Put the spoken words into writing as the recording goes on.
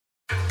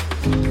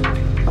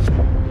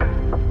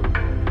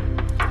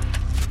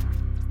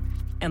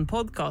En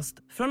podcast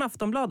från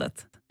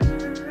Aftonbladet.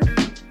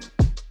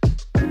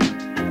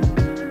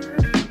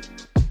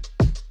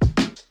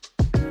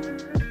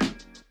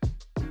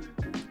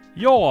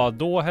 Ja,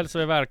 då hälsar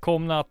vi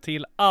välkomna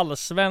till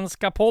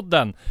Allsvenska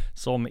podden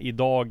som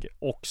idag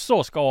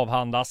också ska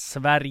avhandla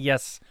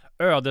Sveriges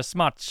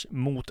ödesmatch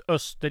mot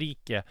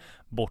Österrike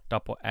borta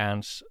på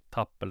Ernst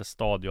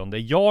Tappelstadion. Det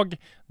är jag,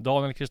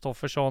 Daniel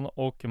Kristoffersson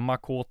och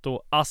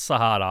Makoto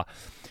Asahara.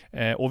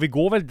 Och vi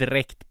går väl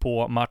direkt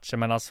på matchen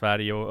mellan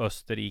Sverige och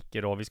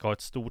Österrike då. Vi ska ha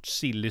ett stort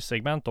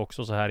Silly-segment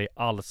också så här i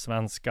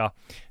allsvenska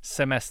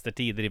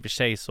semestertider. I och för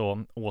sig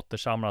så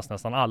återsamlas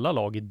nästan alla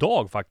lag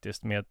idag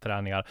faktiskt med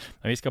träningar.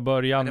 Men vi ska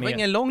börja med... Det var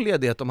ingen lång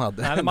ledighet de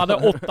hade. Nej, de hade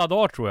 8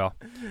 dagar tror jag.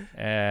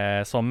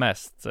 Som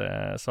mest.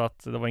 Så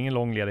att det var ingen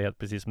lång ledighet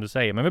precis som du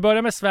säger. Men vi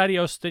börjar med Sverige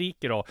och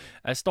Österrike då.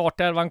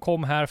 Startelvan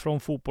kom här från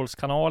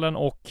Fotbollskanalen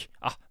och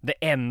det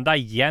enda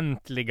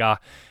egentliga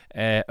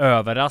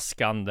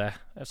överraskande,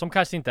 som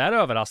kanske inte är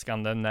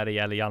överraskande när det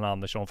gäller Jan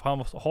Andersson, för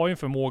han har ju en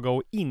förmåga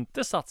att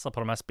inte satsa på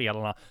de här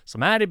spelarna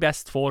som är i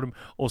bäst form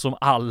och som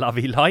alla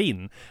vill ha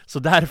in. Så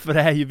därför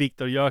är ju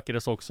Viktor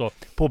Gyökeres också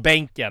på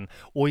bänken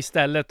och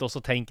istället då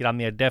så tänker han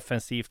mer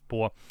defensivt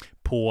på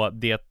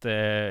det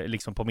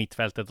liksom på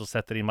mittfältet och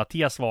sätter in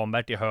Mattias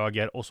Svanberg till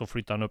höger och så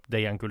flyttar han upp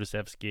Dejan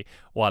Kulusevski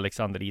och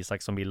Alexander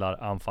Isak som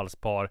bildar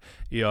anfallspar.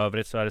 I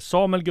övrigt så är det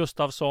Samuel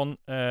Gustafsson,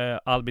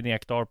 Albin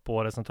Ekdal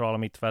på det centrala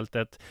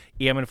mittfältet,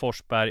 Emil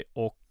Forsberg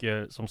och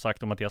som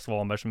sagt Mattias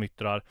Svanberg som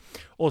yttrar.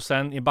 Och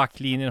sen i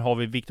backlinjen har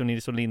vi Victor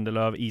Nilsson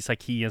Lindelöf,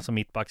 Isak Hien som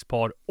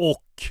mittbackspar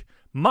och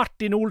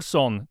Martin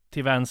Olsson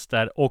till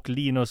vänster och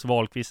Linus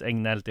Wahlqvist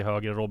Egnell till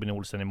höger och Robin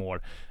Olsen i mål.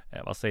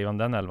 Vad säger du om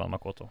den elvan,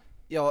 Makoto?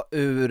 Ja,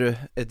 ur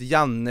ett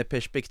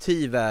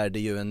Janne-perspektiv är det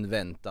ju en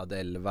väntad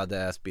elva. Det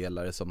är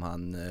spelare som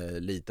han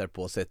litar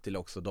på, sett till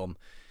också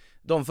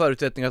de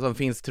förutsättningar som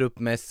finns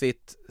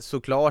truppmässigt.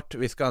 Såklart,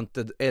 vi ska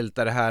inte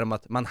älta det här om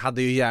att man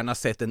hade ju gärna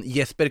sett en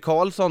Jesper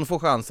Karlsson få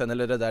chansen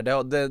eller det där.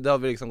 Det har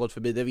vi liksom gått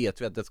förbi, det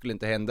vet vi att det skulle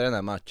inte hända i den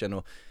här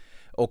matchen.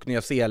 Och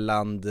Nya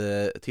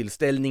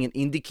Zeeland-tillställningen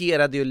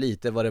indikerade ju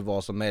lite vad det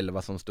var som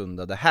elva som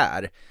stundade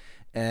här.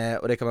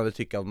 Och det kan man väl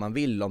tycka vad man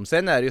vill om.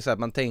 Sen är det ju så att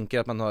man tänker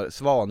att man har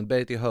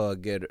Svanberg till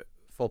höger,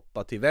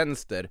 Foppa till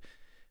vänster.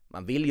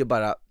 Man vill ju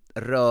bara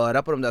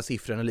röra på de där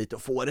siffrorna lite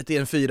och få det till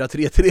en 4-3-3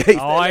 istället.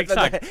 Ja,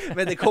 exakt.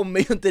 Men det kommer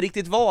ju inte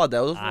riktigt vara det.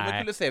 Och då får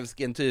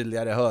Kulusevski en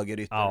tydligare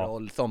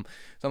högerytterroll som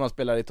han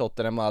spelar i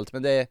Tottenham och allt.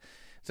 Men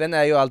sen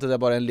är ju allt det där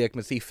bara en lek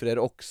med siffror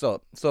också.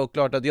 Så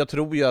klart att jag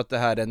tror ju att det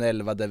här är en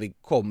 11 där vi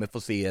kommer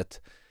få se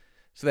ett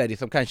Sverige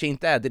som kanske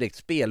inte är direkt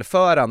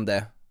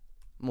spelförande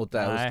mot det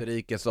här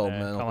Österrike som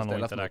någon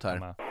ställas mot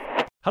här.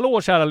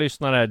 Hallå kära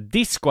lyssnare,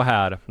 Disco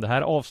här. Det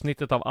här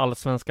avsnittet av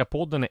Allsvenska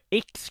podden är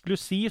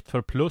exklusivt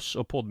för Plus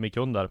och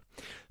PodMe-kunder.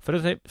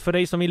 För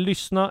dig som vill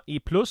lyssna i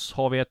Plus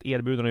har vi ett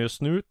erbjudande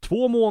just nu.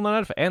 2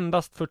 månader för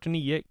endast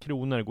 49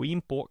 kronor. Gå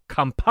in på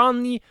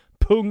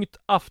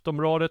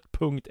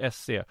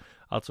kampanj.aftonbladet.se.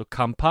 Alltså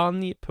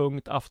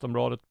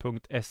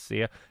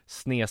kampanj.aftonbladet.se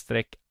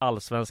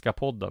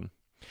 /allsvenskapodden.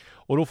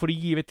 Och då får du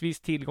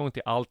givetvis tillgång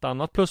till allt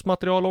annat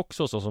plusmaterial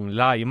också, såsom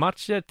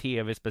live-matcher,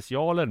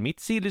 tv-specialer, mitt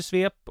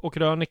Silly-svep och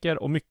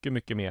kröniker och mycket,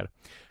 mycket mer.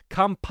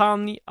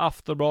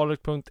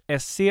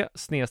 kampanj.aftonbladet.se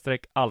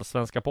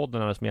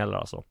 /allsvenskapodden är det som gäller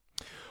alltså.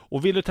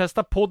 Och vill du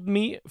testa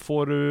PodMe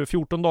får du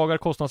 14 dagar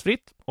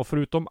kostnadsfritt. Och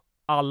förutom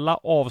alla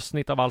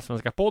avsnitt av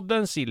Allsvenska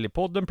podden,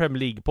 Sillypodden,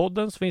 Premier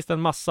League-podden så finns det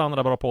en massa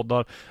andra bra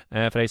poddar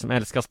för dig som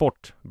älskar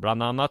sport.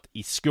 Bland annat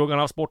I skuggan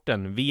av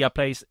sporten,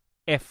 Viaplays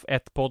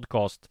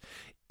F1-podcast,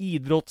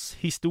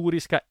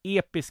 idrottshistoriska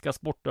episka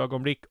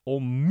sportögonblick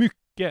och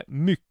mycket,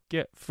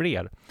 mycket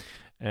fler.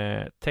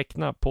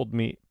 Teckna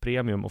PodMe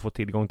Premium och få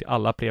tillgång till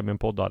alla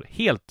premiumpoddar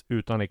helt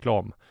utan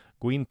reklam.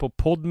 Gå in på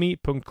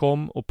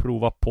podme.com och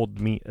prova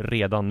PodMe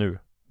redan nu.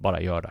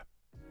 Bara gör det.